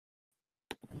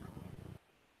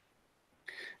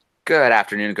Good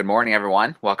afternoon, good morning,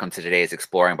 everyone. Welcome to today's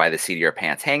Exploring by the Seat of Your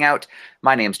Pants Hangout.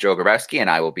 My name's Joe Grabowski, and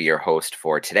I will be your host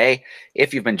for today.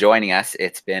 If you've been joining us,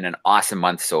 it's been an awesome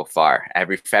month so far.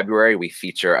 Every February, we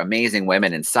feature amazing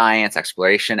women in science,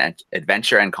 exploration, and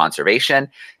adventure and conservation.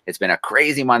 It's been a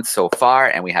crazy month so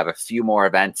far, and we have a few more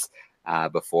events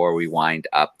before we wind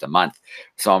up the month.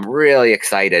 So I'm really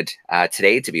excited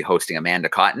today to be hosting Amanda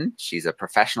Cotton. She's a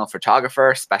professional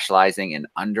photographer specializing in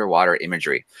underwater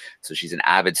imagery. So she's an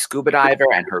avid scuba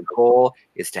diver, and her goal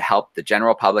is to help the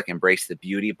general public embrace the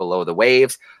beauty below the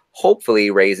waves, hopefully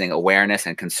raising awareness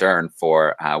and concern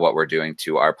for what we're doing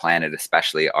to our planet,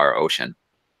 especially our ocean.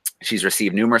 She's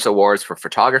received numerous awards for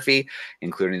photography,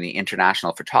 including the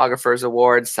International Photographers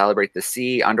Awards, Celebrate the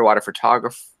Sea, Underwater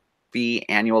Photography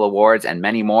Annual Awards, and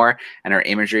many more. And her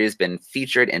imagery has been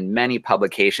featured in many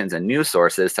publications and news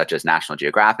sources such as National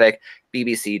Geographic,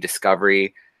 BBC,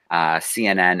 Discovery,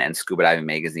 CNN, and Scuba Diving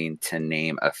Magazine, to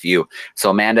name a few. So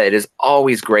Amanda, it is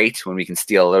always great when we can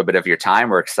steal a little bit of your time.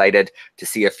 We're excited to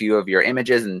see a few of your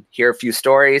images and hear a few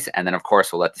stories. And then, of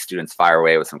course, we'll let the students fire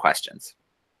away with some questions.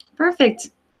 Perfect.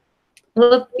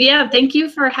 Well, yeah, thank you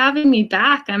for having me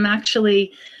back.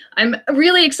 I'm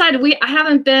really excited. I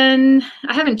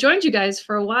haven't joined you guys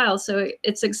for a while, so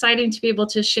it's exciting to be able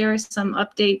to share some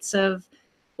updates of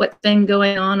what's been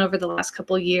going on over the last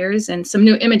couple of years and some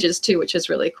new images too, which is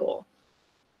really cool.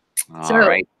 All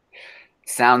right.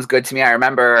 Sounds good to me. I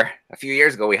remember a few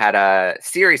years ago, we had a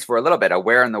series for a little bit,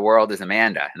 Where in the World is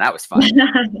Amanda? And that was fun.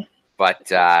 But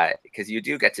because you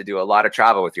do get to do a lot of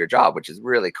travel with your job, which is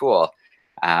really cool.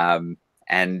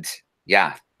 And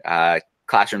yeah,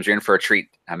 classrooms are in for a treat.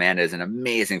 Amanda is an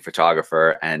amazing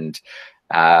photographer, and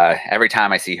every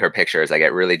time I see her pictures, I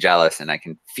get really jealous and I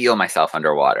can feel myself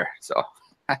underwater. So,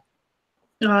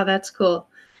 oh, that's cool.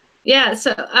 Yeah.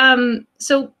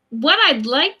 So what I'd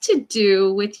like to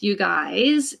do with you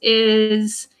guys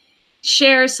is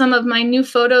share some of my new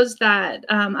photos that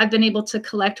I've been able to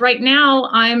collect. Right now,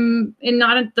 I'm in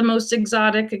not the most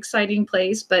exotic, exciting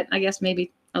place, but I guess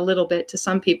maybe a little bit to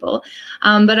some people.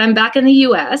 But I'm back in the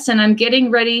US and I'm getting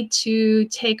ready to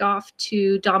take off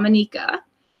to Dominica.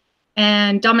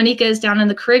 And Dominica is down in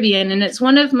the Caribbean, and it's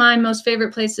one of my most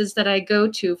favorite places that I go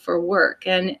to for work.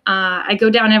 And I go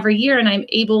down every year and I'm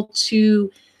able to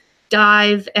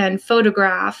dive and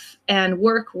photograph and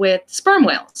work with sperm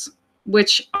whales,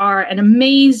 which are an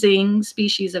amazing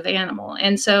species of animal.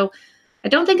 And so I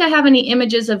don't think I have any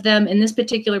images of them in this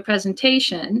particular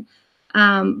presentation.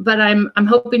 But I'm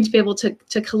hoping to be able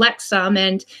to collect some,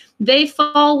 and they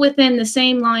fall within the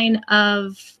same line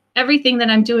of everything that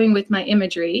I'm doing with my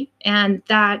imagery, and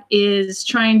that is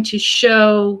trying to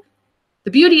show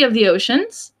the beauty of the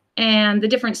oceans and the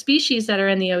different species that are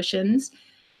in the oceans,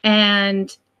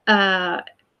 and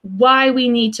why we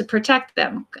need to protect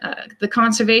them, the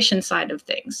conservation side of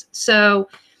things. So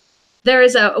there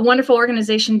is a wonderful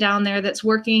organization down there that's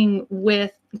working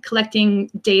with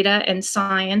collecting data and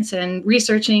science and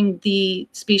researching the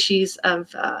species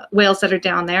of whales that are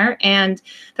down there. And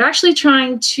they're actually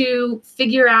trying to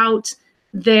figure out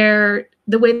the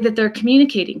way that they're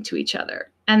communicating to each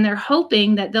other. And they're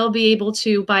hoping that they'll be able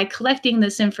to, by collecting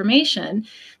this information,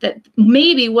 that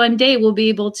maybe one day we'll be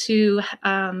able to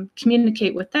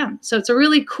communicate with them. So it's a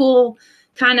really cool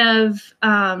kind of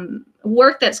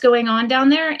work that's going on down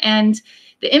there. And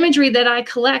the imagery that I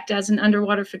collect as an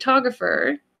underwater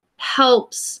photographer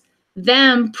helps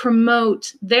them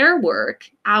promote their work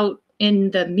out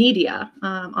in the media,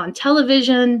 on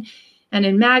television and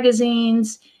in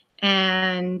magazines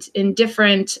and in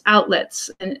different outlets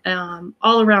and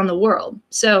all around the world.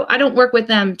 So I don't work with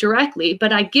them directly,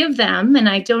 but I give them and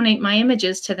I donate my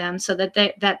images to them so that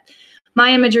that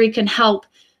my imagery can help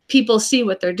people see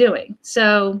what they're doing.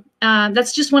 So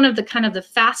that's just one of the kind of the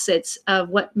facets of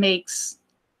what makes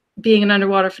being an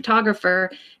underwater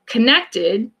photographer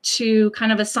connected to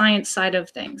kind of a science side of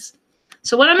things.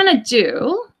 So what I'm going to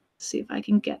do, see if I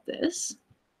can get this.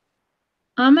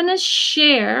 I'm going to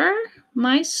share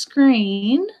my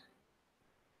screen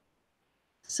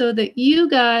so that you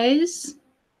guys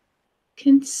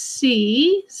can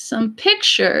see some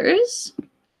pictures.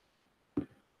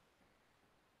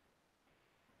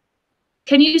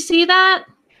 Can you see that?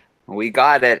 we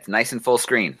got it. Nice and full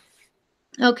screen.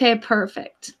 Okay,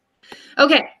 perfect.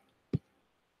 Okay.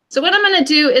 So what I'm going to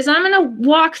do is I'm going to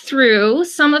walk through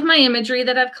some of my imagery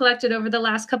that I've collected over the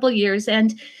last couple of years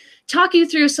and talk you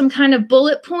through some kind of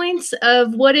bullet points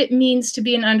of what it means to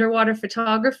be an underwater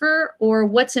photographer, or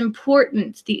what's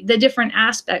important, the different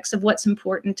aspects of what's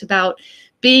important about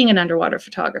being an underwater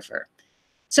photographer.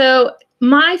 So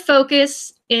my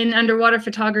focus in underwater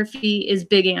photography is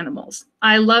big animals.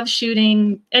 I love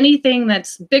shooting anything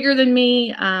that's bigger than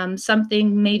me,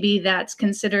 something maybe that's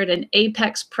considered an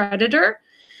apex predator,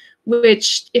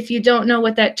 which, if you don't know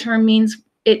what that term means,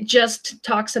 it just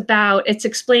talks about, it's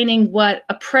explaining what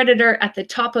a predator at the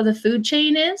top of the food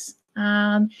chain is.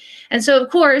 And so, of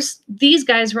course, these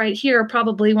guys right here are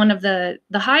probably one of the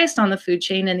highest on the food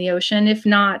chain in the ocean, if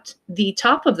not the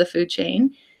top of the food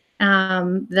chain.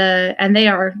 And they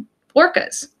are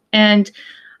orcas. And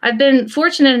I've been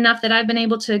fortunate enough that I've been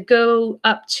able to go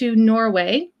up to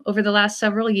Norway over the last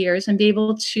several years and be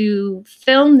able to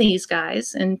film these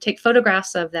guys and take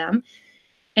photographs of them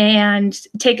and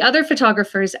take other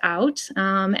photographers out,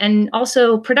 and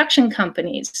also production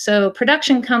companies. So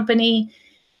production company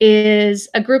is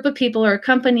a group of people or a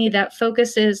company that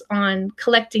focuses on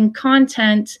collecting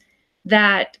content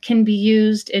that can be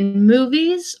used in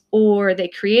movies, or they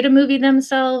create a movie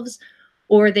themselves,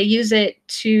 or they use it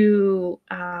to,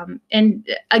 and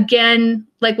again,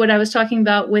 like what I was talking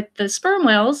about with the sperm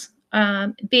whales,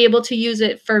 be able to use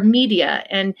it for media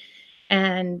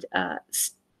and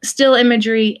still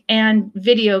imagery and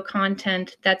video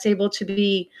content that's able to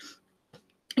be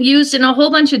used in a whole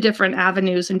bunch of different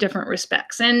avenues in different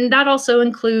respects. And that also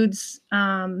includes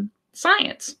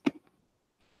science.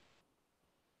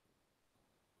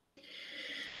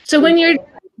 So when you're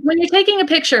taking a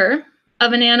picture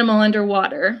of an animal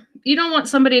underwater, you don't want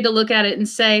somebody to look at it and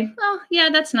say, oh, yeah,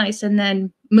 that's nice, and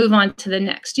then move on to the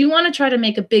next. You want to try to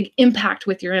make a big impact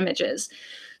with your images.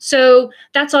 So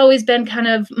that's always been kind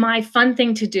of my fun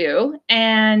thing to do.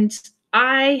 And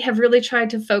I have really tried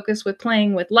to focus with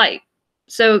playing with light.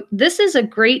 So this is a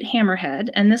great hammerhead,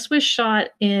 and this was shot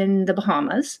in the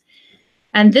Bahamas.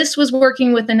 And this was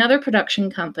working with another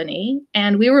production company,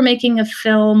 and we were making a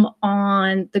film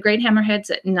on the great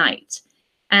hammerheads at night.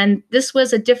 And this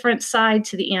was a different side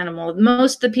to the animal.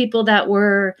 Most of the people that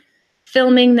were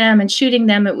filming them and shooting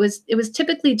them, it was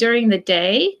typically during the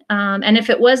day. And if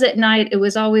it was at night, it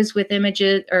was always with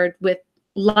images or with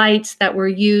lights that were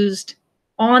used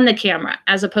on the camera,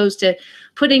 as opposed to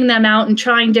putting them out and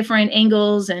trying different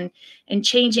angles and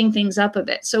changing things up a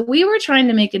bit. So we were trying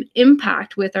to make an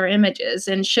impact with our images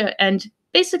and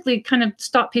basically kind of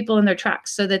stop people in their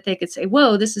tracks so that they could say,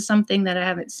 whoa, this is something that I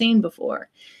haven't seen before.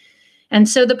 And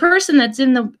so the person that's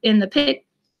in the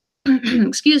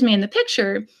excuse me, in the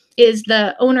picture is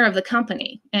the owner of the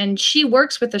company, and she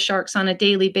works with the sharks on a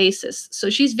daily basis. So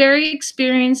she's very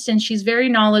experienced and she's very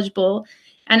knowledgeable,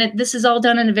 and this is all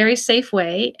done in a very safe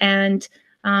way. And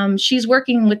she's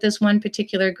working with this one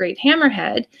particular great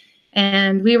hammerhead,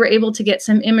 and we were able to get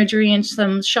some imagery and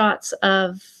some shots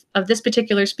of this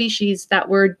particular species that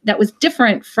was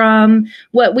different from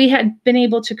what we had been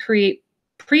able to create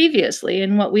previously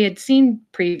and what we had seen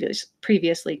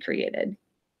previously created.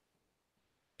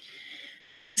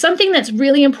 Something that's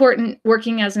really important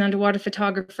working as an underwater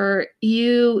photographer,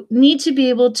 you need to be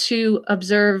able to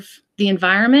observe the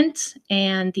environment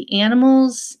and the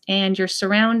animals and your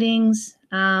surroundings.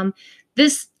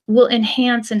 This will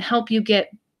enhance and help you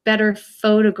get better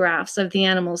photographs of the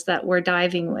animals that we're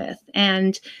diving with.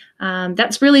 And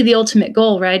that's really the ultimate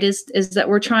goal, right? Is that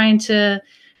we're trying to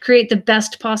create the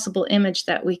best possible image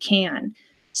that we can.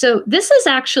 So this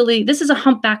is a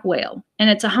humpback whale, and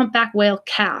it's a humpback whale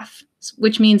calf,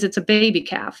 which means it's a baby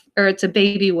calf, or it's a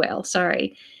baby whale,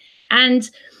 sorry. And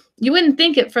you wouldn't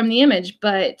think it from the image,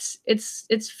 but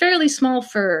it's fairly small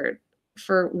for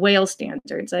whale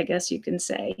standards, I guess you can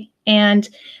say. And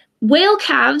whale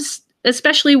calves,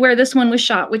 especially where this one was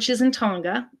shot, which is in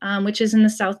Tonga, which is in the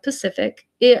South Pacific,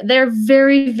 they're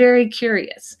very, very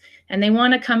curious. And they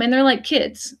want to come in, they're like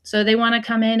kids. So they want to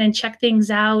come in and check things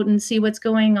out and see what's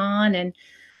going on. And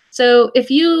so if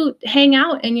you hang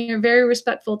out and you're very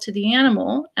respectful to the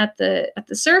animal at the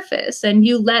surface, and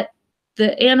you let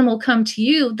the animal come to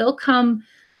you, they'll come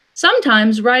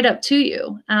sometimes right up to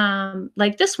you,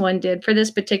 like this one did for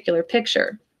this particular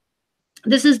picture.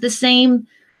 This is the same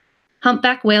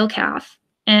humpback whale calf.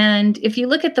 And if you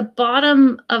look at the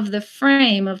bottom of the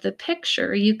frame of the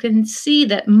picture, you can see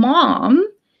that mom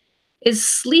is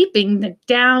sleeping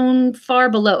down far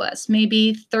below us,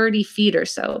 maybe 30 feet or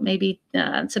so, maybe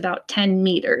it's about 10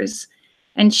 meters.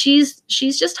 And she's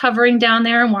just hovering down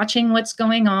there and watching what's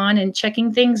going on and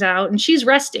checking things out. And she's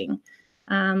resting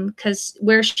because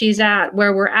where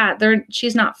we're at,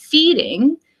 she's not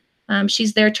feeding.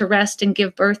 She's there to rest and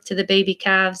give birth to the baby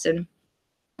calves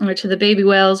or to the baby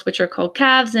whales, which are called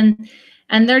calves. And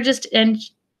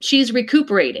she's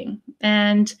recuperating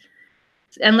and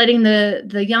letting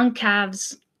the young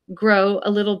calves grow a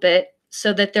little bit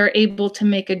so that they're able to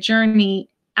make a journey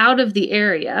out of the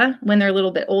area when they're a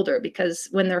little bit older, because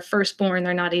when they're first born,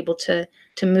 they're not able to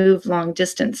move long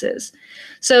distances.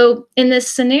 So in this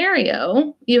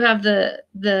scenario, you have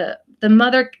the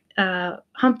mother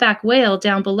humpback whale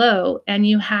down below, and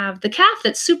you have the calf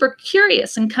that's super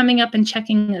curious and coming up and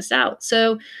checking us out.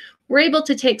 So we're able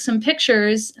to take some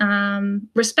pictures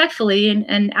respectfully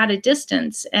and at a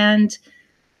distance. And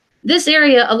this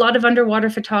area, a lot of underwater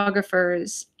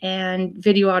photographers and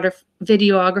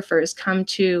videographers come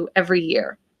to every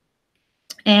year.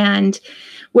 And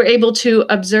we're able to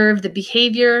observe the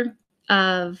behavior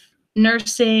of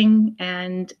nursing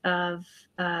and of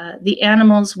the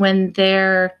animals when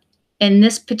they're in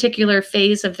this particular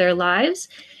phase of their lives.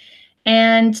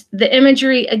 And the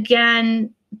imagery,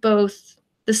 again, both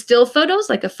the still photos,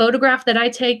 like a photograph that I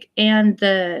take, and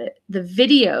the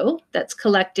video that's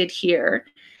collected here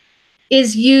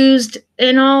is used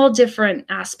in all different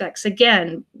aspects,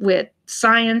 again, with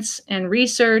science and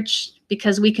research,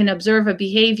 because we can observe a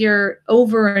behavior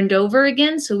over and over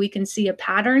again, so we can see a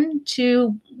pattern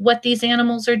to what these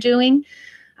animals are doing.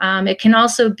 It can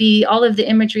also be, all of the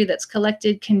imagery that's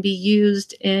collected can be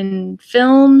used in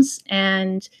films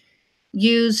and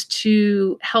used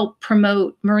to help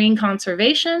promote marine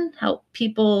conservation, help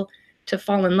people to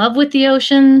fall in love with the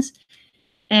oceans.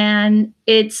 And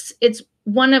it's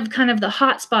one of kind of the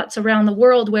hot spots around the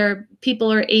world where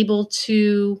people are able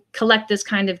to collect this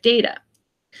kind of data.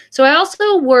 So I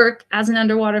also work as an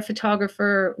underwater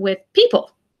photographer with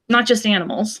people, not just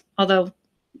animals, although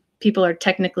people are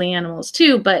technically animals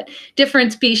too, but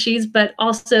different species, but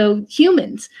also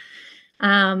humans.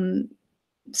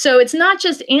 So it's not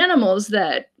just animals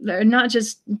that are not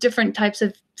just different types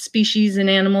of species and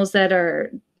animals that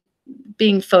are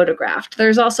being photographed.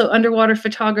 There's also underwater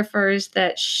photographers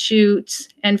that shoot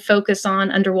and focus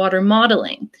on underwater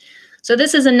modeling. So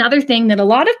this is another thing that a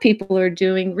lot of people are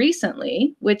doing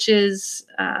recently, which is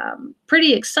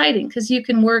pretty exciting, because you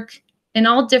can work in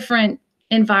all different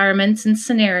environments and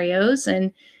scenarios,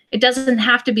 and it doesn't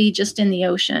have to be just in the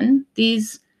ocean.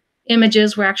 These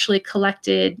images were actually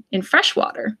collected in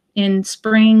freshwater, in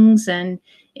springs and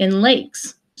in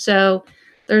lakes. So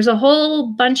there's a whole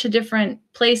bunch of different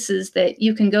places that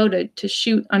you can go to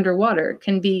shoot underwater. It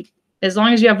can be, as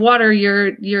long as you have water,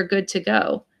 you're good to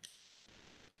go.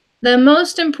 The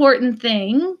most important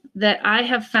thing that I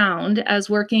have found as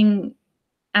working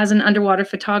as an underwater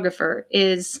photographer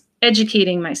is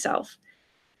educating myself.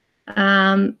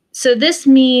 So this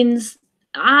means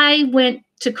I went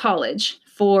to college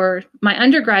for my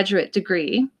undergraduate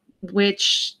degree,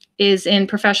 which is in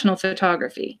professional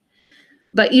photography.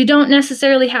 But you don't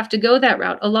necessarily have to go that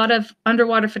route. A lot of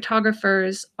underwater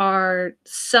photographers are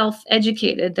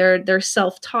self-educated. They're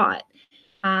self-taught.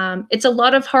 It's a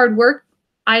lot of hard work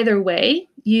either way.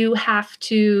 You have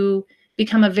to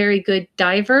become a very good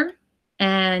diver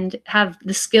and have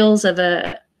the skills of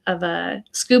a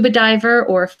scuba diver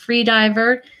or a free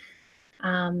diver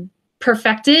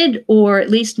perfected, or at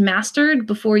least mastered,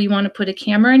 before you want to put a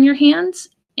camera in your hands.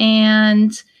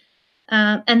 And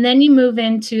then you move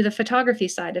into the photography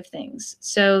side of things.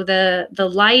 So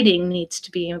the lighting needs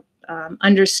to be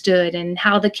understood, and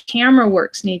how the camera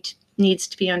works needs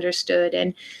to be understood.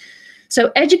 And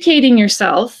so educating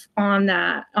yourself on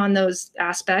those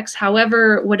aspects,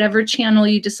 whatever channel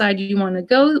you decide you want to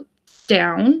go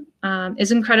down,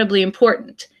 is incredibly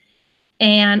important.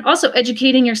 And also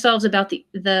educating yourselves about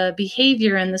the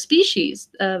behavior and the species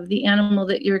of the animal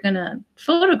that you're going to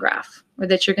photograph, or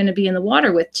that you're going to be in the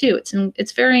water with too.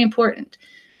 It's very important.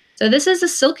 So this is a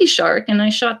silky shark, and I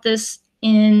shot this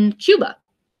in Cuba.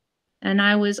 And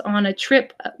I was on a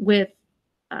trip with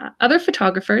other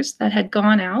photographers that had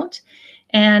gone out,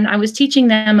 and I was teaching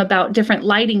them about different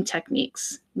lighting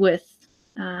techniques with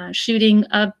shooting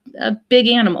a big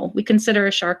animal. We consider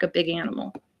a shark a big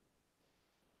animal.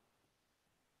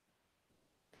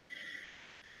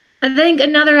 I think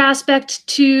another aspect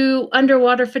to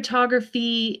underwater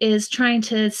photography is trying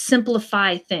to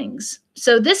simplify things.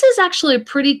 So this is actually a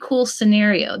pretty cool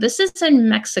scenario. This is in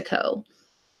Mexico.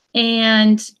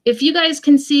 And if you guys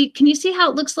can you see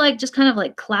how it looks like just kind of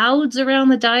like clouds around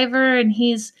the diver, and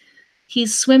he's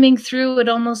swimming through it.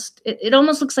 It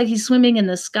almost looks like he's swimming in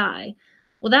the sky.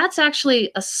 Well, that's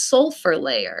actually a sulfur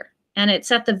layer, and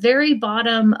it's at the very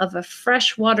bottom of a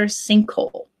freshwater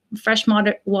sinkhole.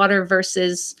 Freshwater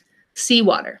versus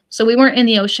seawater. So we weren't in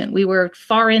the ocean, we were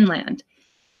far inland.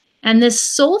 And this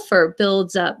sulfur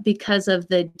builds up because of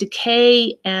the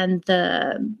decay and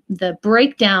the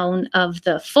breakdown of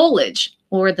the foliage,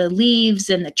 or the leaves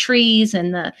and the trees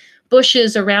and the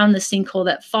bushes around the sinkhole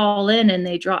that fall in, and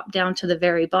they drop down to the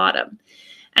very bottom.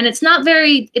 And it's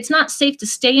not safe to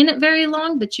stay in it very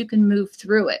long, but you can move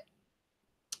through it.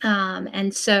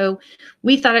 And so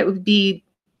we thought it would be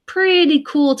pretty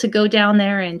cool to go down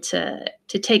there and to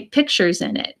take pictures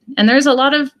in it. And there's a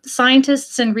lot of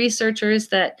scientists and researchers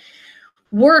that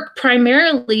work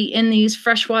primarily in these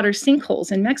freshwater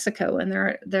sinkholes in Mexico, and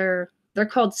they're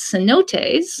called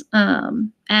cenotes,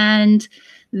 and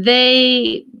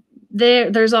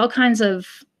there's all kinds of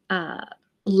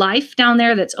life down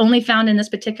there that's only found in this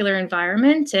particular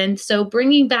environment. And so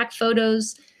bringing back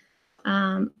photos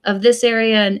of this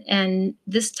area and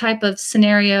this type of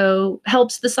scenario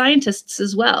helps the scientists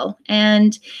as well.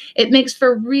 And it makes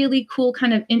for really cool,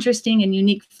 kind of interesting and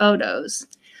unique photos,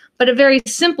 but a very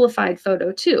simplified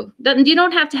photo too. You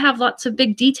don't have to have lots of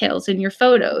big details in your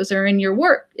photos or in your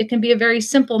work. It can be a very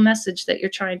simple message that you're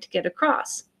trying to get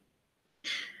across.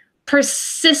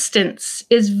 Persistence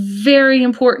is very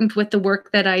important with the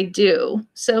work that I do.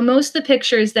 So most of the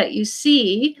pictures that you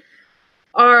see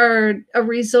are a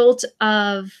result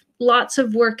of lots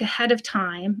of work ahead of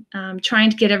time, trying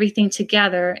to get everything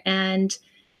together and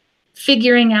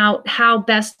figuring out how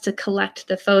best to collect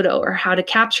the photo or how to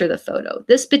capture the photo.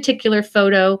 This particular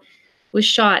photo was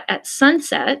shot at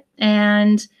sunset,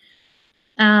 and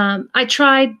I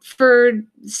tried for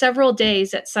several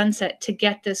days at sunset to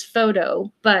get this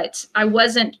photo, but I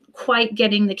wasn't quite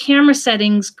getting the camera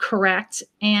settings correct,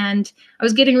 and I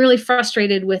was getting really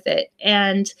frustrated with it.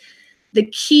 And the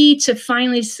key to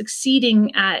finally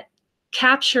succeeding at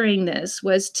capturing this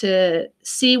was to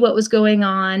see what was going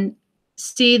on,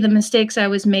 see the mistakes I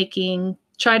was making,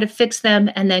 try to fix them,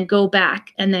 and then go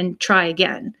back and then try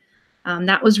again.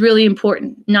 That was really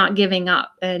important, not giving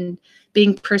up and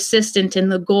being persistent in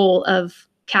the goal of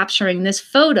capturing this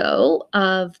photo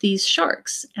of these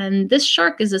sharks. And this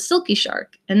shark is a silky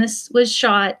shark, and this was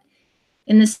shot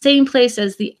in the same place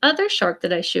as the other shark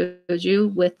that I showed you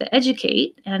with the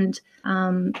Educate, and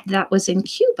that was in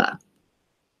Cuba.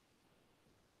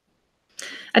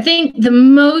 I think the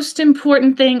most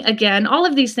important thing, again, all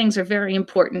of these things are very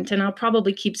important, and I'll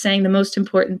probably keep saying the most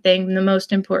important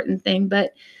thing,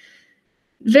 but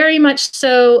very much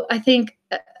so, I think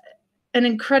an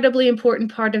incredibly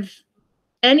important part of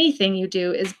anything you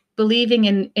do is believing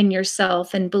in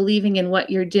yourself and believing in what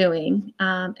you're doing,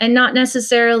 and not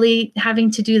necessarily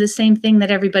having to do the same thing that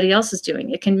everybody else is doing.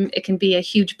 It can be a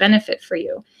huge benefit for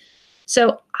you.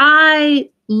 So I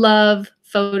love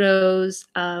photos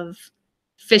of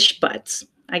fish butts.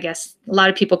 I guess a lot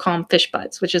of people call them fish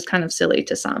butts, which is kind of silly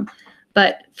to some,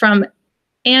 but from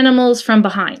animals from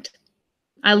behind.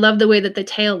 I love the way that the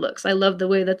tail looks. I love the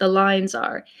way that the lines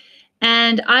are.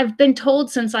 And I've been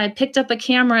told since I picked up a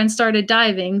camera and started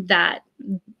diving that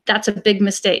that's a big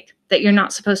mistake, that you're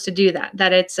not supposed to do that,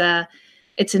 that it's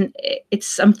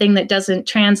something that doesn't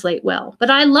translate well. But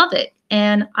I love it,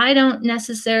 and I don't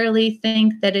necessarily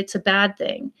think that it's a bad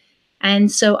thing.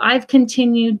 And so I've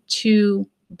continued to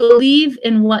believe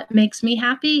in what makes me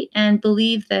happy and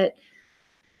believe that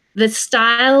the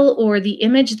style or the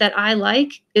image that I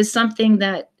like is something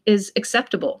that is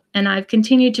acceptable, and I've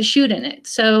continued to shoot in it.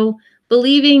 So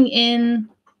believing in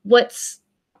what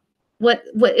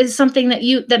is something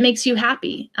that makes you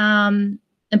happy, and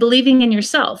believing in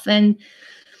yourself. And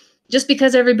just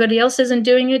because everybody else isn't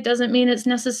doing it doesn't mean it's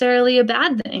necessarily a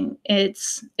bad thing.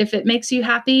 If it makes you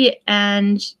happy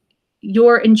and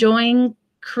you're enjoying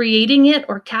creating it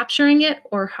or capturing it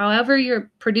or however you're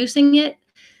producing it,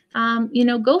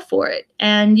 go for it.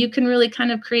 And you can really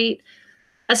kind of create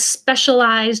a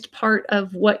specialized part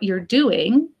of what you're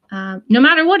doing, no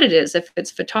matter what it is, if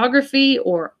it's photography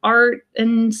or art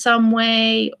in some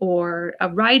way, or a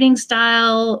writing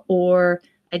style or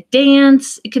a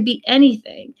dance. It could be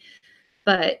anything.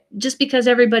 But just because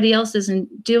everybody else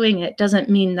isn't doing it doesn't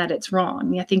mean that it's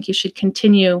wrong. I think you should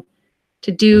continue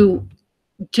to do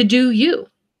you.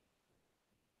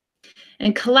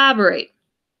 And collaborate,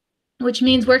 which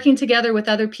means working together with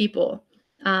other people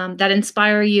that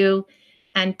inspire you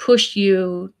and push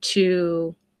you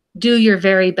to do your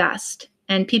very best,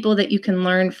 and people that you can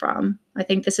learn from. I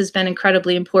think this has been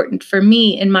incredibly important for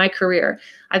me in my career.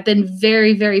 I've been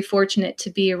very, very fortunate to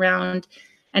be around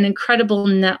an incredible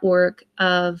network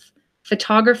of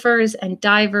photographers and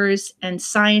divers and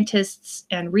scientists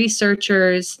and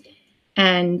researchers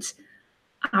and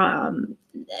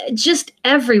just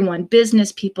everyone,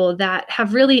 business people, that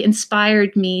have really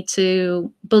inspired me to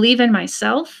believe in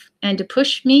myself and to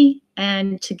push me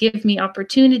and to give me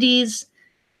opportunities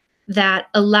that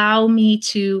allow me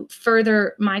to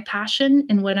further my passion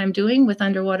in what I'm doing with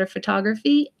underwater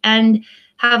photography, and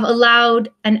have allowed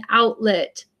an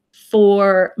outlet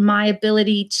for my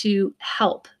ability to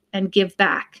help and give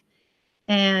back.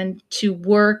 and to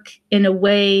work in a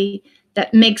way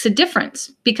that makes a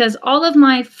difference. Because all of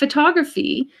my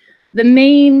photography, the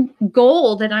main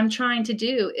goal that I'm trying to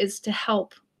do is to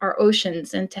help our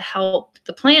oceans and to help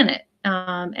the planet,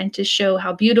 and to show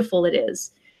how beautiful it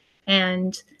is.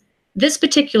 And this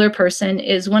particular person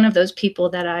is one of those people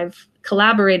that I've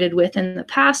collaborated with in the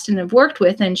past and have worked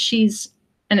with, and she's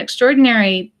an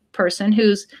extraordinary person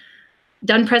who's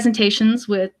done presentations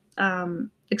with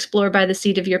Explore by the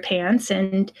Seat of Your Pants,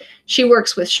 and she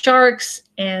works with sharks,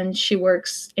 and she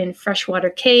works in freshwater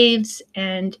caves,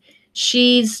 and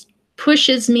she's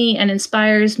pushes me and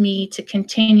inspires me to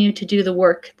continue to do the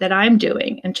work that I'm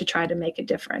doing and to try to make a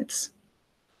difference.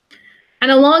 And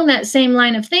along that same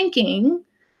line of thinking,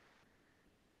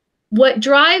 what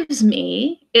drives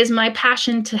me is my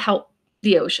passion to help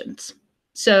the oceans.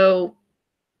 So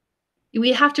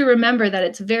we have to remember that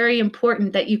it's very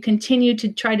important that you continue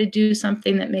to try to do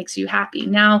something that makes you happy.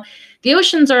 Now, the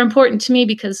oceans are important to me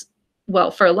because, well,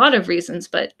 for a lot of reasons,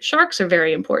 but sharks are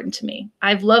very important to me.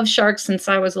 I've loved sharks since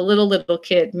I was a little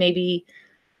kid, maybe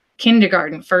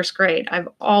kindergarten, first grade. I've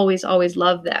always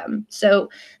loved them. So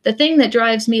the thing that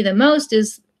drives me the most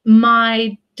is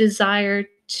my desire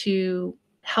to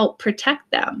help protect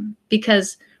them,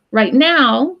 because right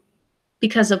now,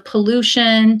 because of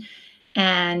pollution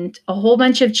and a whole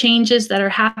bunch of changes that are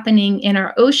happening in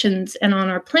our oceans and on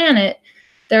our planet,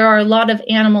 there are a lot of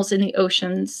animals in the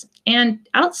oceans and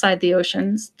outside the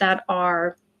oceans that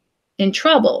are in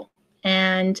trouble,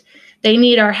 and they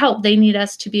need our help. They need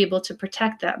us to be able to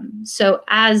protect them. So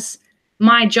as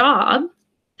my job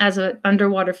as an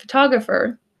underwater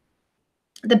photographer,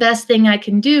 the best thing I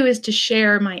can do is to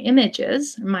share my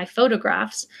images, my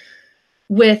photographs,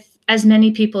 with as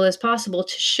many people as possible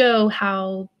to show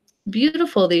how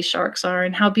beautiful these sharks are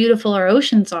and how beautiful our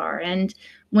oceans are. And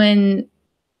when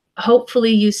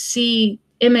hopefully you see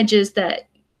images that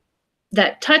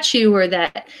touch you or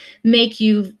that make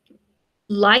you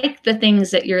like the things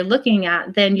that you're looking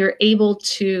at, then you're able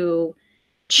to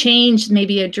change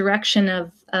maybe a direction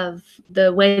of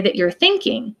the way that you're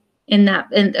thinking or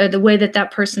the way that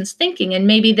that person's thinking. And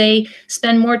maybe they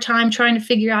spend more time trying to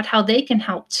figure out how they can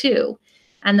help too.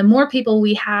 And the more people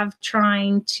we have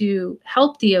trying to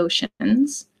help the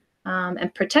oceans,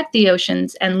 and protect the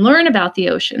oceans and learn about the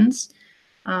oceans,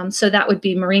 so that would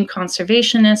be marine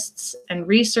conservationists and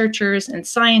researchers and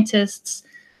scientists.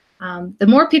 The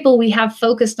more people we have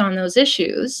focused on those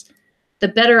issues, the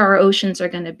better our oceans are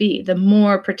going to be, the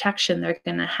more protection they're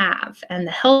going to have, and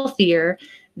the healthier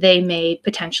they may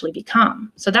potentially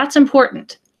become. So that's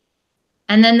important.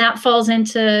 And then that falls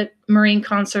into marine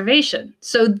conservation.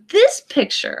 So this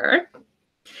picture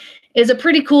is a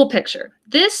pretty cool picture.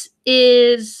 This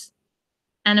is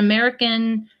an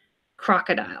American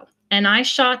crocodile. And I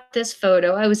shot this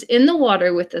photo. I was in the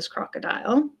water with this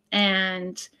crocodile,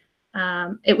 and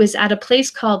it was at a place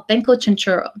called Banco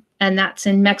Chinchorro, and that's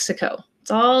in Mexico.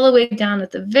 It's all the way down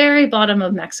at the very bottom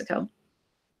of Mexico.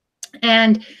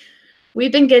 And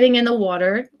we've been getting in the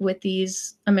water with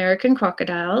these American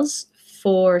crocodiles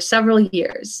for several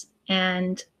years.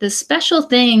 And the special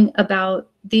thing about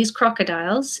these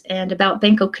crocodiles and about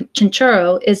Banco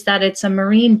Chinchorro is that it's a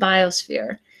marine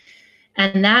biosphere.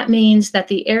 And that means that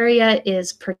the area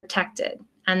is protected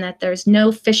and that there's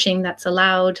no fishing that's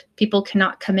allowed. People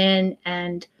cannot come in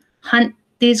and hunt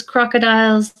these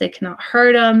crocodiles. They cannot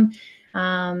hurt them.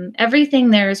 Everything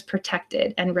there is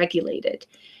protected and regulated.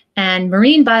 And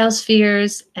marine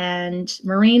biospheres and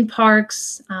marine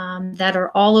parks that are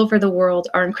all over the world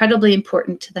are incredibly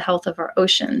important to the health of our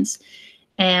oceans.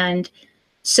 And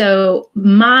so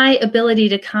my ability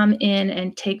to come in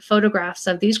and take photographs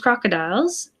of these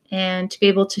crocodiles and to be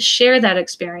able to share that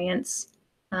experience,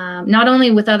 not only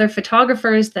with other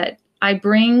photographers that I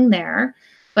bring there,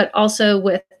 but also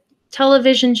with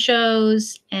television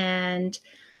shows and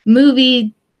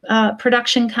movie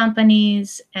production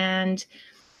companies and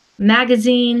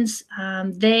magazines.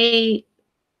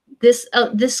 This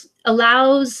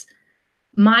allows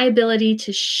my ability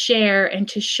to share and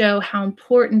to show how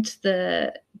important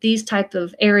these type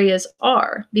of areas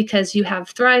are, because you have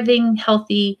thriving,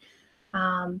 healthy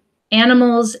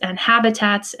animals and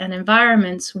habitats and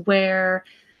environments where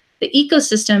the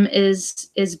ecosystem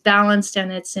is balanced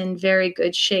and it's in very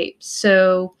good shape.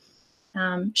 So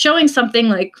showing something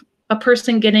like a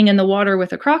person getting in the water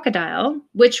with a crocodile,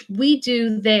 which we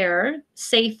do there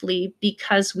safely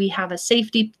because we have a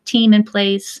safety team in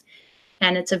place,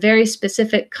 and it's a very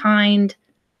specific kind.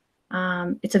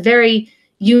 It's a very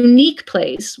unique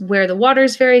place where the water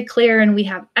is very clear and we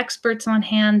have experts on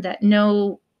hand that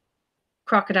know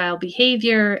crocodile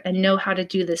behavior and know how to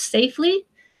do this safely.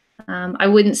 I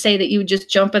wouldn't say that you would just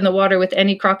jump in the water with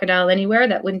any crocodile anywhere.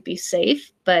 That wouldn't be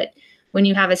safe. But when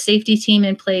you have a safety team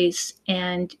in place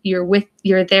and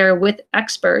you're there with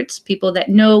experts, people that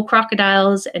know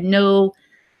crocodiles and know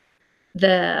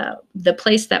the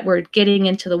place that we're getting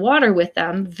into the water with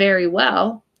them very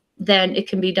well, then it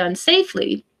can be done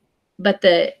safely. But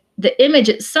the image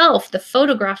itself, the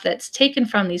photograph that's taken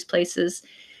from these places,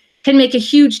 can make a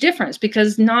huge difference,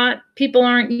 because people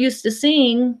aren't used to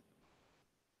seeing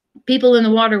people in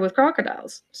the water with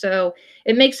crocodiles. So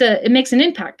it makes an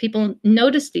impact. People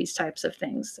notice these types of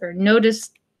things, or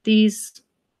notice these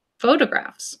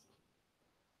photographs.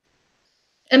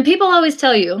 And people always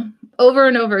tell you over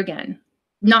and over again,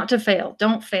 not to fail.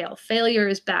 Don't fail. Failure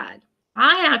is bad.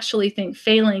 I actually think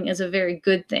failing is a very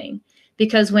good thing,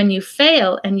 because when you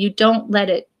fail and you don't let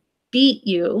it beat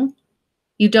you,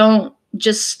 you don't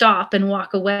just stop and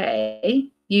walk away.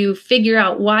 You figure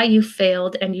out why you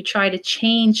failed and you try to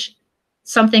change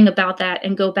something about that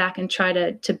and go back and try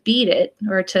to beat it,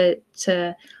 or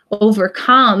to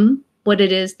overcome what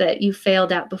it is that you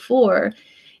failed at before.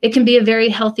 It can be a very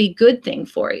healthy, good thing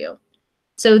for you.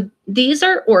 So these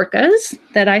are orcas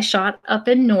that I shot up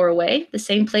in Norway, the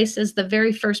same place as the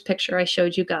very first picture I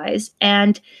showed you guys.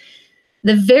 And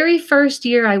the very first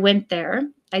year I went there,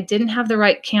 I didn't have the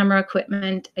right camera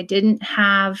equipment. I didn't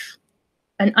have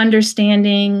an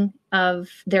understanding of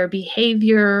their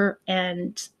behavior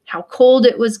and how cold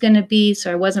it was going to be.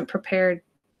 So I wasn't prepared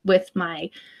with my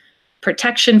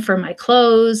protection for my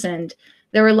clothes. And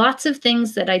there were lots of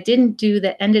things that I didn't do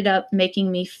that ended up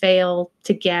making me fail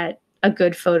to get a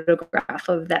good photograph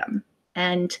of them.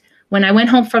 And when I went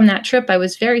home from that trip, I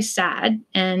was very sad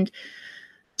and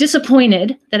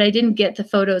disappointed that I didn't get the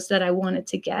photos that I wanted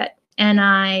to get.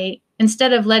 And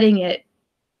instead of letting it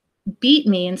beat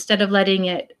me, instead of letting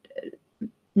it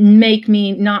make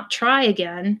me not try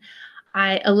again,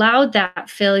 I allowed that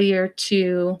failure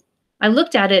I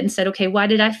looked at it and said, okay, why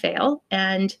did I fail?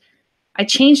 And I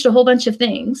changed a whole bunch of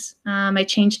things. I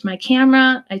changed my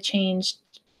camera. I changed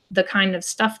the kind of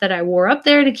stuff that I wore up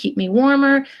there to keep me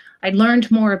warmer. I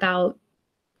learned more about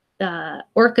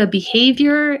orca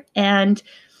behavior, and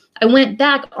I went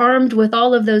back armed with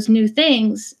all of those new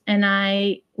things, and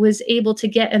I was able to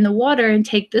get in the water and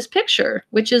take this picture,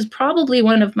 which is probably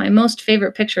one of my most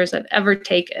favorite pictures I've ever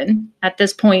taken at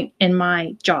this point in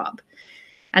my job.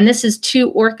 And this is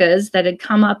two orcas that had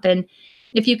come up, and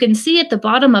if you can see at the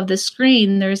bottom of the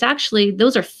screen,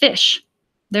 those are fish.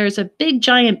 There's a big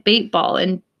giant bait ball,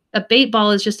 and a bait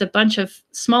ball is just a bunch of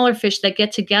smaller fish that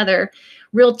get together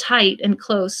real tight and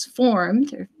close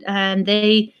formed, and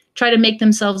they try to make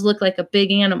themselves look like a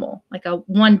big animal, like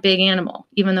one big animal,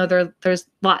 even though there's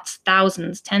lots,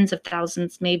 thousands, tens of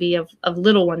thousands maybe of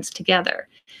little ones together.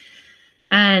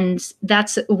 And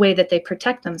that's a way that they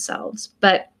protect themselves.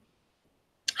 But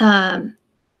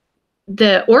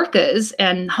the orcas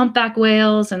and humpback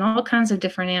whales and all kinds of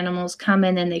different animals come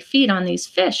in and they feed on these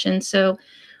fish. And so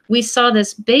we saw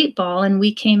this bait ball, and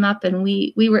we came up and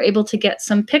we were able to get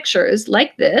some pictures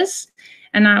like this.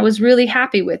 And I was really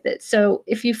happy with it. So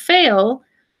if you fail,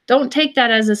 don't take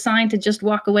that as a sign to just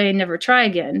walk away and never try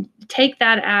again. Take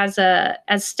that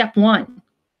as step one,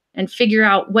 and figure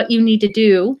out what you need to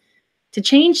do to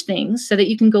change things so that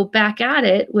you can go back at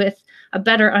it with a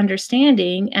better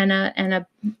understanding and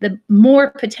the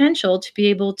more potential to be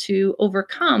able to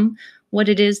overcome what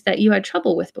it is that you had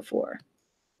trouble with before.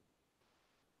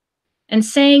 And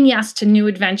saying yes to new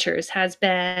adventures has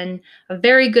been a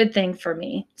very good thing for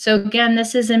me. So again,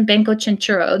 this is in Benko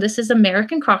Chinchurro. This is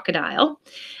American crocodile,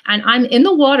 and I'm in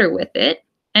the water with it.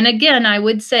 And again,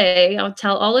 I'll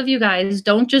tell all of you guys,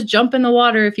 don't just jump in the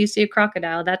water if you see a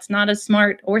crocodile. That's not a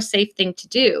smart or safe thing to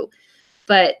do.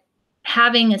 But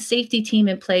having a safety team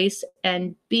in place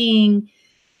and being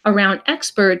around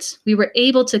experts, we were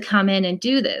able to come in and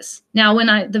do this. Now,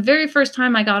 the very first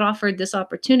time I got offered this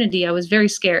opportunity, I was very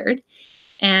scared.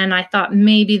 And I thought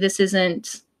maybe this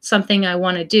isn't something I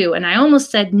want to do. And I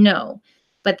almost said no.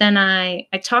 But then I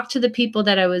talked to the people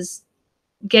that I was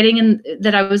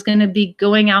that I was going to be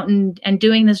going out and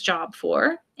doing this job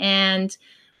for. And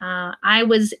I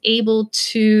was able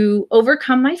to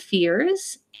overcome my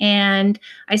fears. And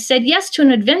I said yes to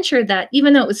an adventure that,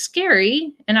 even though it was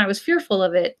scary and I was fearful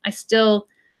of it, I still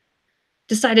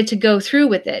decided to go through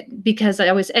with it because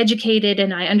I was educated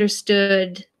and I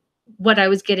understood what I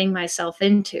was getting myself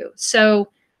into.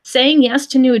 So saying yes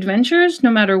to new adventures,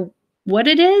 no matter what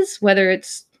it is, whether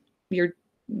it's you're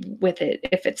with it,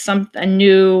 if it's something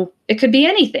new, it could be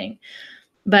anything.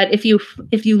 But if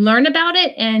you learn about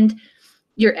it and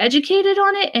you're educated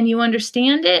on it and you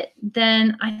understand it,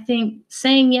 then I think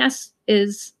saying yes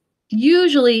is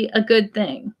usually a good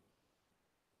thing.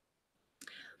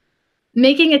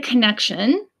 making a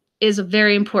connection is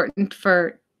very important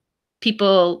for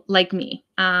people like me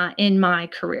in my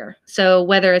career. So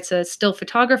whether it's a still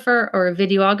photographer or a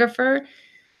videographer,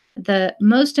 the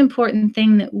most important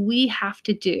thing that we have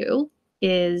to do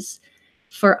is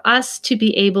for us to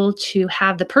be able to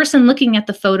have the person looking at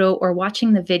the photo or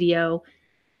watching the video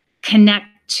connect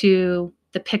to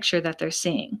the picture that they're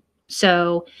seeing.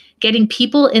 So getting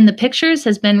people in the pictures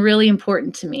has been really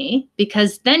important to me,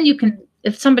 because then you can,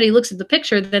 if somebody looks at the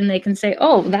picture, then they can say,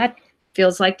 oh, that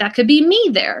feels like that could be me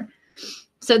there.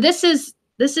 So this is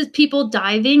people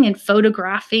diving and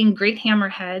photographing great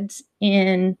hammerheads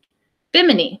in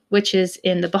Bimini, which is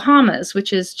in the Bahamas,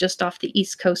 which is just off the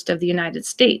east coast of the United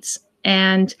States.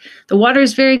 And the water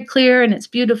is very clear and it's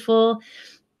beautiful.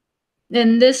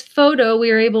 In this photo,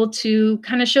 we were able to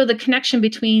kind of show the connection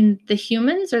between the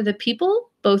humans or the people,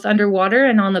 both underwater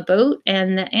and on the boat,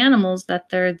 and the animals that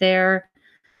they're there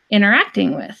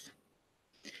interacting with.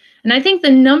 And I think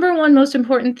the number one most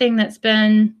important thing that's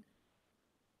been,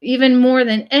 even more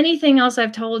than anything else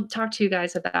I've talked to you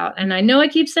guys about, and I know I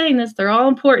keep saying this, they're all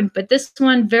important, but this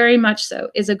one very much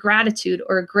so, is a gratitude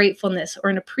or a gratefulness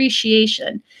or an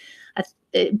appreciation,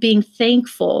 being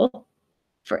thankful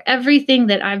for everything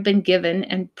that I've been given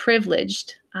and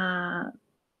privileged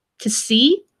to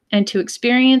see and to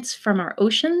experience from our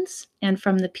oceans and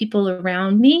from the people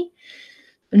around me.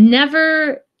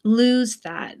 Never lose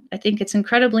that. I think it's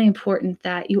incredibly important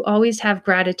that you always have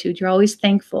gratitude. You're always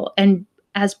thankful. And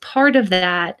as part of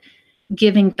that,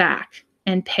 giving back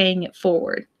and paying it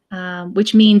forward,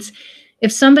 which means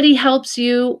if somebody helps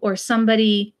you or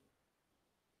somebody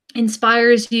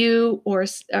inspires you or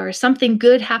something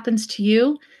good happens to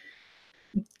you,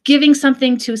 giving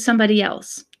something to somebody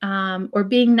else, or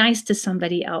being nice to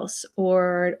somebody else,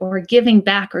 or giving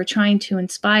back, or trying to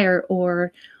inspire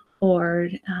or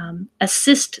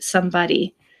assist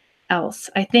somebody else.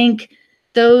 I think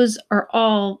those are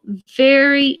all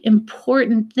very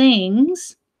important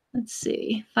things. Let's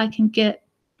see if I can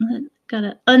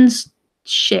gotta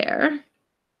unshare.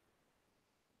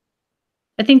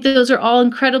 I think those are all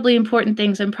incredibly important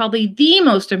things, and probably the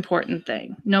most important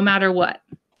thing, no matter what.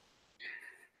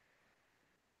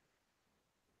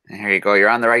 There you go. You're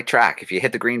on the right track. If you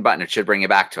hit the green button, it should bring you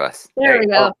back to us. There we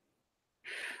go.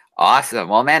 Awesome.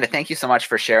 Well, Amanda, thank you so much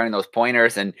for sharing those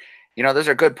pointers. And, you know, those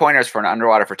are good pointers for an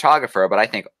underwater photographer, but I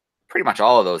think pretty much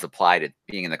all of those apply to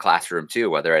being in the classroom too,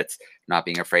 whether it's not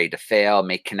being afraid to fail,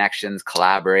 make connections,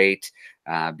 collaborate,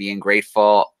 being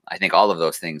grateful. I think all of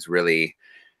those things really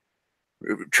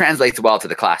translates well to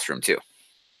the classroom too.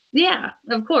 Yeah,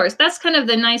 of course. That's kind of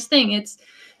the nice thing. It's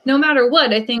no matter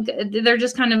what, I think they're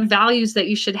just kind of values that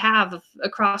you should have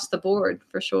across the board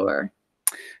for sure.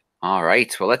 All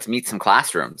right. Well, let's meet some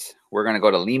classrooms. We're going to go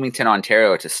to Leamington,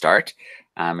 Ontario to start.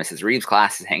 Mrs. Reeves'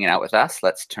 class is hanging out with us.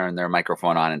 Let's turn their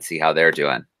microphone on and see how they're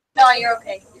doing. No, you're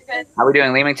okay. You're good. How are we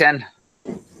doing, Leamington?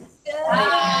 Good.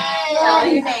 Tell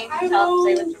your name. Say what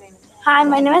your name is. Hi,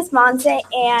 my name is Monse,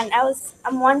 and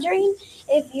I'm wondering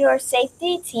if your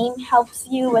safety team helps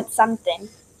you with something.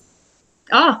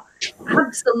 Oh,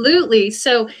 absolutely.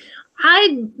 So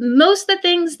most of the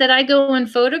things that I go and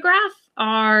photograph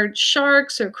are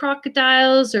sharks or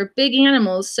crocodiles or big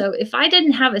animals. So if I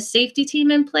didn't have a safety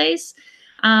team in place,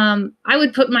 I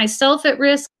would put myself at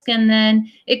risk, and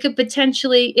then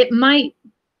it might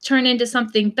turn into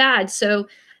something bad. So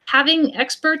having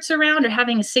experts around or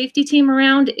having a safety team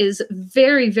around is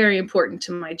very, very important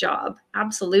to my job.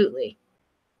 Absolutely.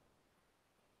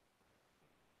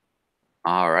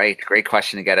 All right, great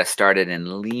question to get us started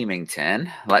in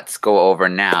Leamington. Let's go over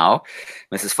now.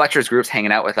 Mrs. Fletcher's group's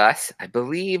hanging out with us. I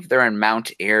believe they're in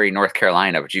Mount Airy, North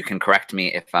Carolina, but you can correct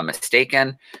me if I'm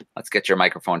mistaken. Let's get your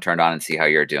microphone turned on and see how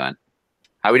you're doing.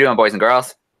 How are we doing, boys and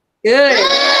girls? Good.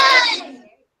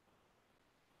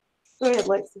 Go ahead,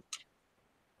 Lexi.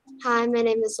 Hi, my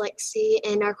name is Lexi,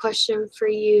 and our question for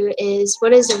you is,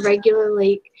 what does a regular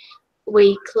week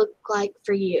look like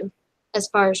for you as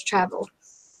far as travel?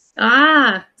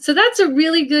 So that's a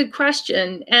really good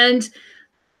question. And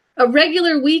a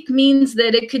regular week means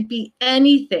that it could be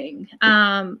anything.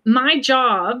 My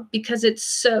job, because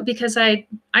I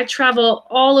travel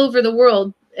all over the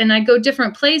world and I go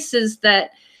different places,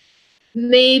 that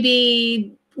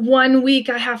maybe 1 week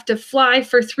I have to fly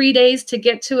for 3 days to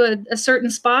get to a certain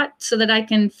spot so that I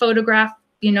can photograph,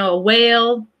 a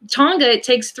whale. Tonga, it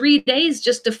takes 3 days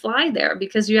just to fly there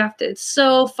because it's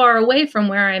so far away from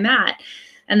where I'm at.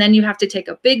 And then you have to take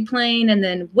a big plane and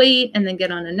then wait and then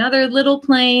get on another little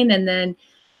plane and then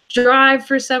drive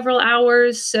for several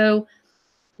hours. So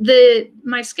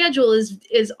my schedule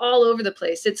is all over the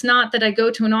place. It's not that I go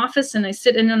to an office and I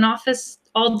sit in an office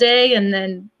all day and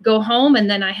then go home, and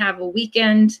then I have a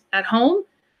weekend at home.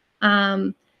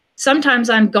 Sometimes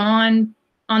I'm gone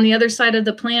on the other side of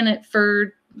the planet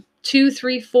for 2,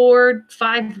 3, 4,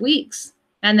 5 weeks.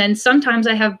 And then sometimes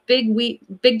I have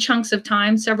big chunks of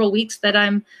time, several weeks, that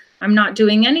I'm not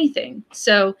doing anything.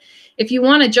 So if you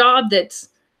want a job that's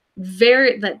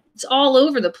all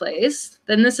over the place,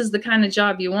 then this is the kind of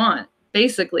job you want,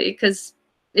 basically, because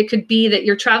it could be that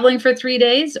you're traveling for 3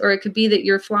 days, or it could be that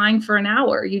you're flying for an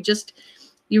hour. You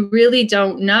really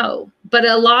don't know. But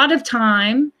a lot of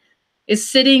time is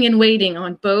sitting and waiting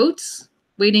on boats,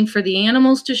 waiting for the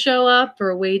animals to show up,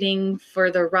 or waiting for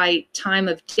the right time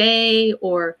of day.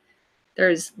 Or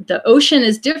the ocean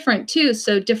is different too.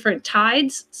 So different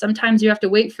tides. Sometimes you have to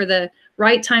wait for the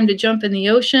right time to jump in the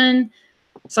ocean.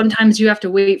 Sometimes you have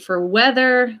to wait for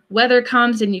weather. Weather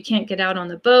comes and you can't get out on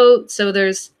the boat. So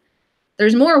there's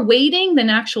more waiting than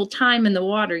actual time in the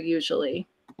water usually.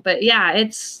 But yeah,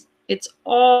 it's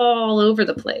all over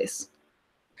the place.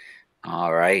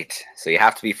 All right. So you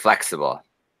have to be flexible.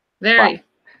 Very. But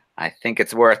I think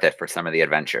it's worth it for some of the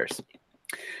adventures.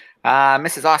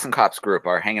 Mrs. Awesome Cops group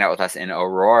are hanging out with us in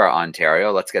Aurora,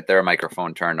 Ontario. Let's get their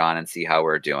microphone turned on and see how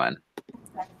we're doing.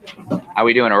 How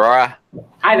we doing, Aurora?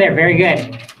 Hi there. Very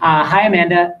good. Hi,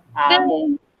 Amanda. Hey.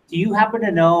 Do you happen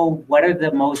to know what are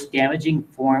the most damaging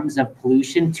forms of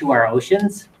pollution to our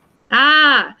oceans?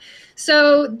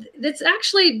 So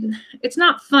it's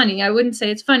not funny. I wouldn't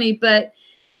say it's funny, but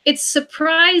it's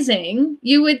surprising.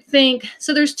 You would think,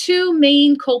 so there's 2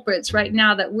 main culprits right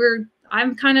now that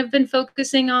I've kind of been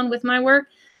focusing on with my work.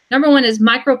 Number 1 is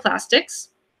microplastics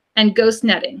and ghost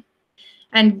netting.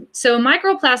 And so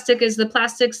microplastic is the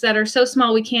plastics that are so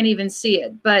small we can't even see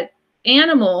it. But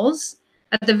animals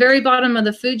at the very bottom of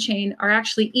the food chain are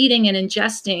actually eating and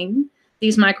ingesting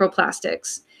these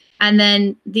microplastics. And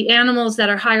then the animals that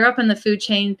are higher up in the food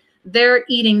chain, they're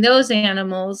eating those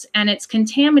animals, and it's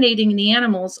contaminating the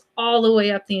animals all the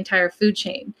way up the entire food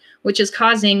chain, which is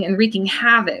causing and wreaking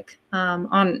havoc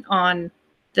on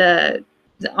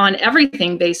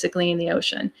everything basically in the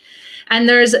ocean. And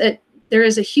there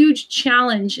is a huge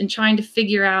challenge in trying to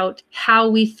figure out how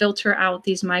we filter out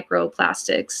these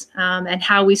microplastics and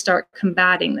how we start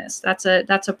combating this. That's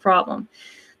a problem.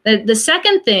 The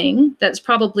second thing that's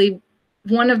probably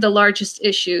one of the largest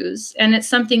issues, and it's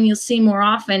something you'll see more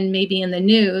often maybe in the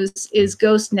news, is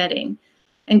ghost netting.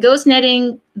 And ghost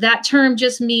netting, that term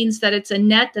just means that it's a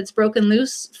net that's broken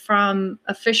loose from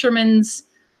a fisherman's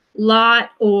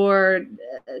lot or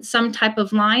some type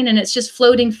of line, and it's just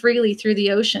floating freely through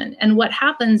the ocean. And what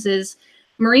happens is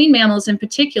marine mammals in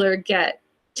particular get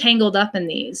tangled up in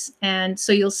these. And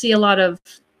so you'll see a lot of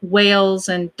whales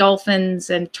and dolphins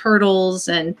and turtles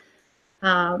and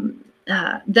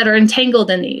that are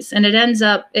entangled in these, and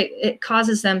it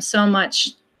causes them so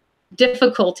much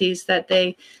difficulties that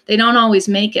they don't always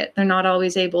make it. They're not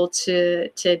always able to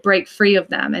break free of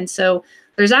them. And so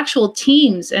there's actual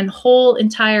teams and whole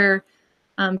entire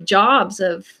jobs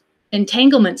of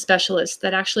entanglement specialists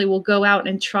that actually will go out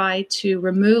and try to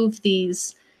remove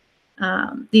these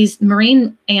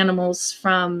marine animals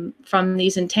from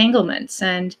these entanglements.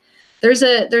 And there's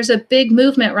a big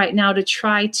movement right now to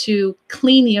try to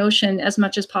clean the ocean as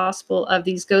much as possible of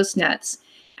these ghost nets,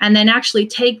 and then actually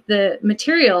take the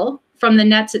material from the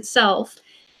nets itself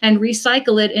and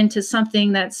recycle it into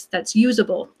something that's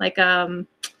usable, like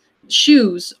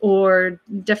shoes or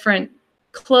different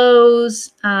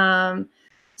clothes.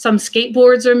 Some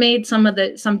skateboards are made.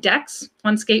 Some decks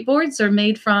on skateboards are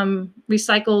made from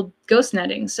recycled ghost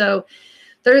netting. So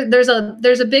there's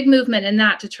a big movement in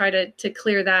that to try to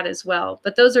clear that as well.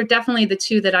 But those are definitely the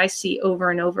 2 that I see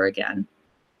over and over again.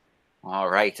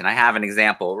 All right. And I have an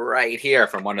example right here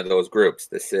from one of those groups.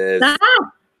 This is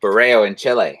Barreo in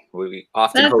Chile. We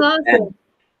often host Ben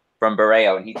from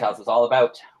Barreo, and he tells us all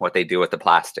about what they do with the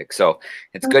plastic. So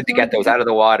it's good to get those out of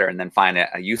the water and then find a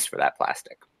use for that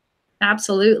plastic.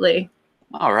 Absolutely.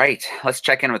 All right. Let's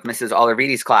check in with Mrs.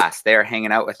 Olivides' class. They're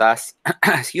hanging out with us,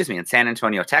 excuse me, in San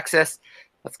Antonio, Texas.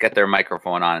 Let's get their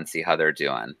microphone on and see how they're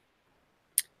doing.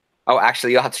 Oh,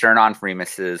 actually, you'll have to turn on for me,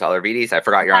 Mrs. Olivides. I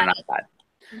forgot you're on an iPad.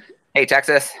 Hey,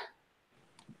 Texas.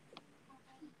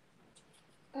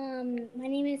 My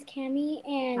name is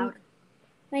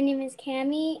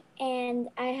Cami, and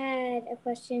I had a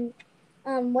question.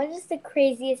 What is the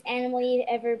craziest animal you've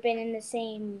ever been in the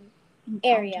same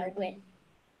area with?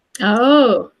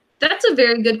 Oh, that's a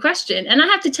very good question. And I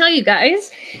have to tell you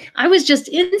guys, I was just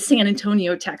in San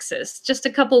Antonio, Texas, just a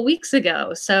couple weeks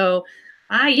ago. So,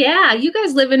 yeah, you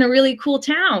guys live in a really cool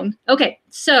town. Okay,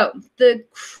 so the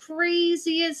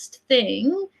craziest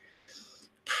thing,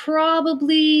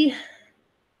 probably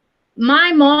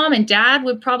my mom and dad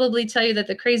would probably tell you that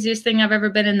the craziest thing I've ever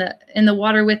been in the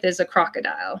water with is a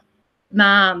crocodile.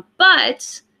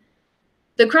 But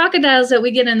the crocodiles that we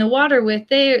get in the water with,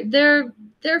 they're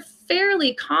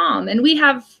fairly calm, and we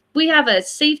have a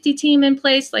safety team in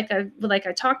place, like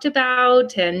I talked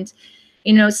about, and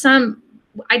you know,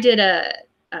 I've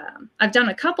done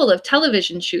a couple of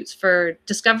television shoots for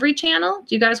Discovery Channel.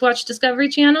 Do you guys watch Discovery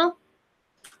Channel?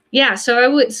 Yeah, so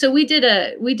we did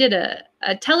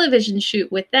a television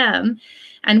shoot with them,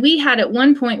 and we had at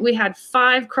one point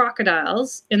 5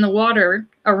 crocodiles in the water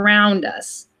around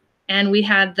us, and we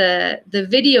had the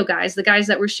video guys, the guys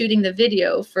that were shooting the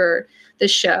video for the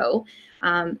show,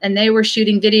 and they were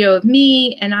shooting video of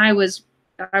me, and I was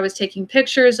taking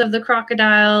pictures of the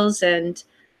crocodiles, and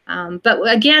but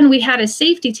again, we had a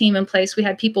safety team in place. We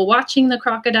had people watching the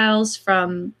crocodiles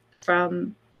from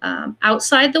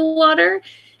outside the water.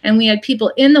 And we had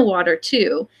people in the water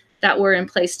too that were in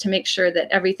place to make sure that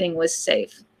everything was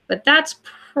safe. But that's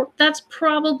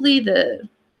probably the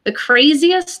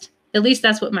craziest. At least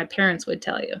that's what my parents would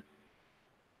tell you.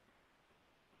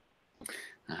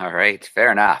 All right,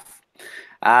 fair enough.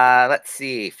 Let's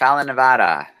see, Fallon,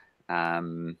 Nevada.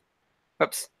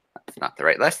 Oops, that's not the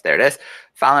right list. There it is.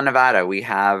 Fallon, Nevada. We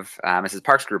have Mrs.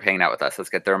 Parks Group hanging out with us.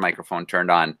 Let's get their microphone turned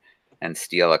on and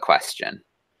steal a question.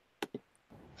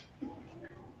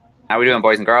 How are we doing,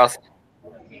 boys and girls?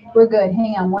 We're good.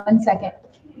 Hang on 1 second.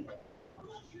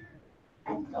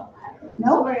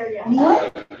 No? Anyone?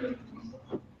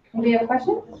 Anybody have a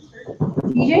question?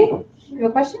 DJ, you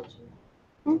have a question?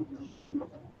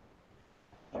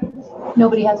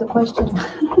 Nobody has a question.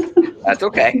 That's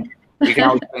okay. You can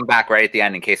always bring back right at the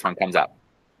end in case one comes up.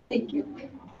 Thank you.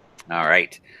 All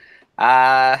right.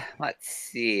 Let's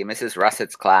see. Mrs.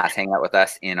 Russett's class hanging out with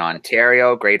us in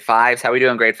Ontario, grade 5s. How are we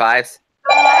doing, grade 5s?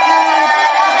 That's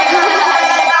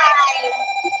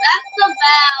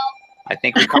about. I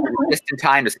think we caught you just in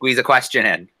time to squeeze a question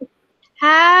in.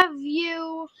 Have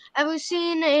you ever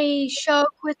seen a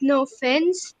shark with no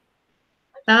fins?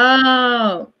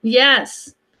 Oh,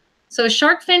 yes. So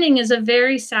shark finning is a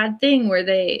very sad thing where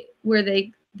they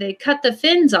cut the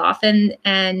fins off and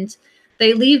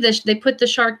they put the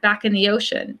shark back in the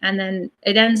ocean, and then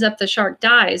it ends up the shark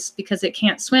dies because it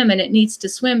can't swim, and it needs to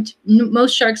swim.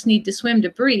 Most sharks need to swim to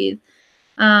breathe.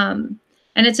 And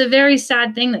it's a very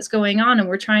sad thing that's going on, and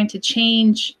we're trying to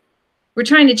change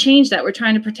that. We're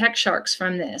trying to protect sharks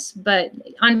from this. But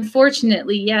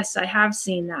unfortunately, yes, I have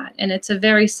seen that, and it's a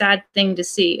very sad thing to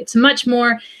see. It's a much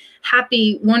more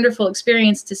happy, wonderful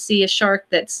experience to see a shark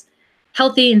that's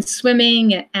healthy and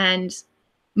swimming, and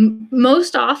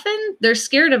most often they're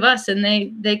scared of us, and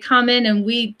they come in, and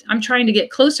I'm trying to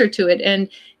get closer to it, and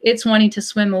it's wanting to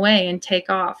swim away and take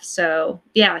off. So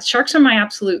yeah, sharks are my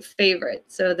absolute favorite.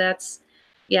 So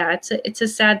it's a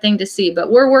sad thing to see, but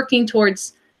we're working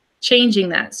towards changing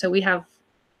that. So we have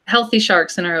healthy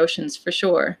sharks in our oceans for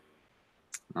sure.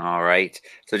 All right.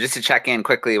 So just to check in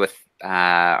quickly with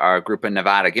our group in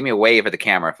Nevada, give me a wave of the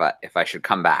camera if I should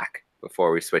come back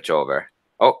before we switch over.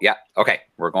 Oh, yeah. Okay.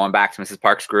 We're going back to Mrs.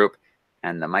 Parks' group,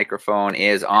 and the microphone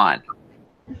is on.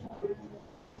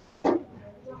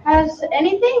 Has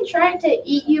anything tried to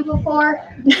eat you before?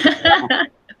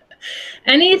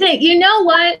 Anything? You know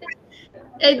what?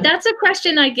 That's a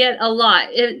question I get a lot.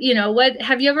 What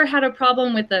have you ever had a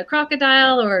problem with a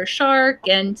crocodile or a shark?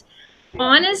 And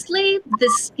honestly, the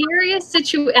scariest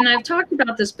situation, and I've talked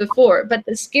about this before, but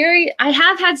I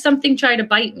have had something try to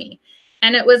bite me.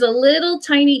 And it was a little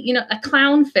tiny, a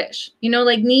clownfish,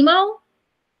 like Nemo.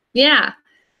 Yeah.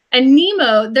 And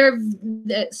Nemo,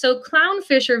 so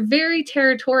clownfish are very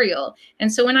territorial.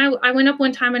 And so when I went up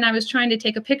one time and I was trying to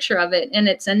take a picture of it, and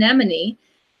it's anemone,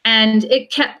 and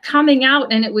it kept coming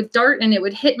out, and it would dart, and it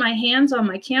would hit my hands on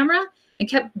my camera and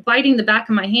kept biting the back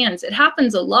of my hands. It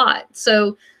happens a lot.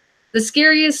 So the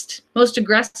scariest, most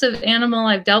aggressive animal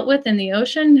I've dealt with in the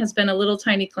ocean has been a little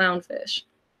tiny clownfish.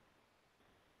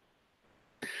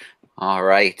 All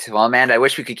right. Well, Amanda, I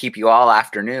wish we could keep you all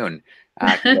afternoon.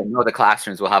 I know the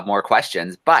classrooms will have more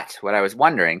questions, but what I was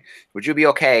wondering, would you be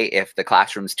okay if the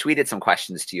classrooms tweeted some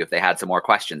questions to you if they had some more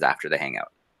questions after the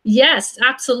hangout? Yes,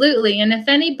 absolutely. And if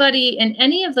anybody in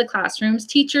any of the classrooms,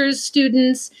 teachers,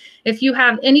 students, if you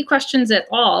have any questions at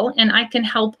all, and I can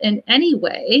help in any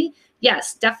way,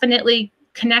 yes, definitely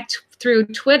connect through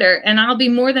Twitter, and I'll be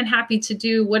more than happy to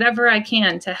do whatever I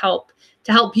can to help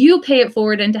you pay it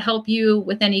forward and to help you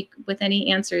with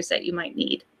any answers that you might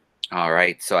need. All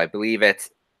right. So I believe it's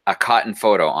a cotton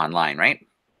photo online, right?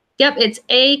 Yep, it's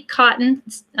a cotton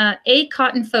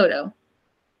photo.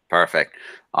 Perfect.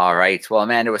 All right. Well,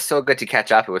 Amanda, it was so good to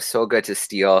catch up. It was so good to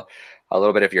steal a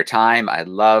little bit of your time. I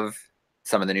love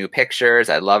some of the new pictures.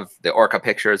 I love the orca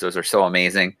pictures. Those are so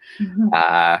amazing.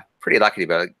 Pretty lucky to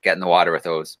be able to get in the water with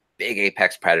those big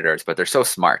apex predators, but they're so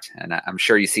smart. And I'm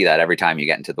sure you see that every time you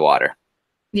get into the water.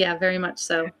 Yeah, very much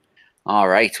so. All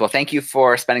right. Well, thank you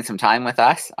for spending some time with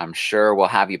us. I'm sure we'll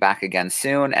have you back again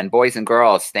soon. And boys and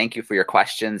girls, thank you for your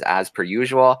questions as per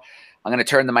usual. I'm going to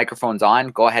turn the microphones on.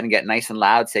 Go ahead and get nice and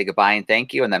loud, say goodbye and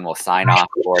thank you, and then we'll sign off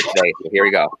for today. So here we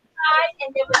go.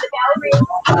 And then with the gallery.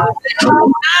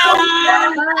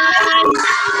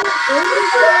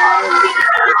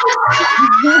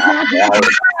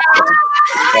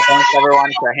 Well, thanks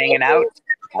everyone for hanging out.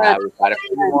 We've got a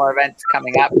few more events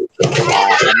coming up. And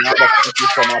thank you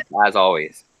so much as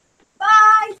always.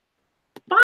 Bye.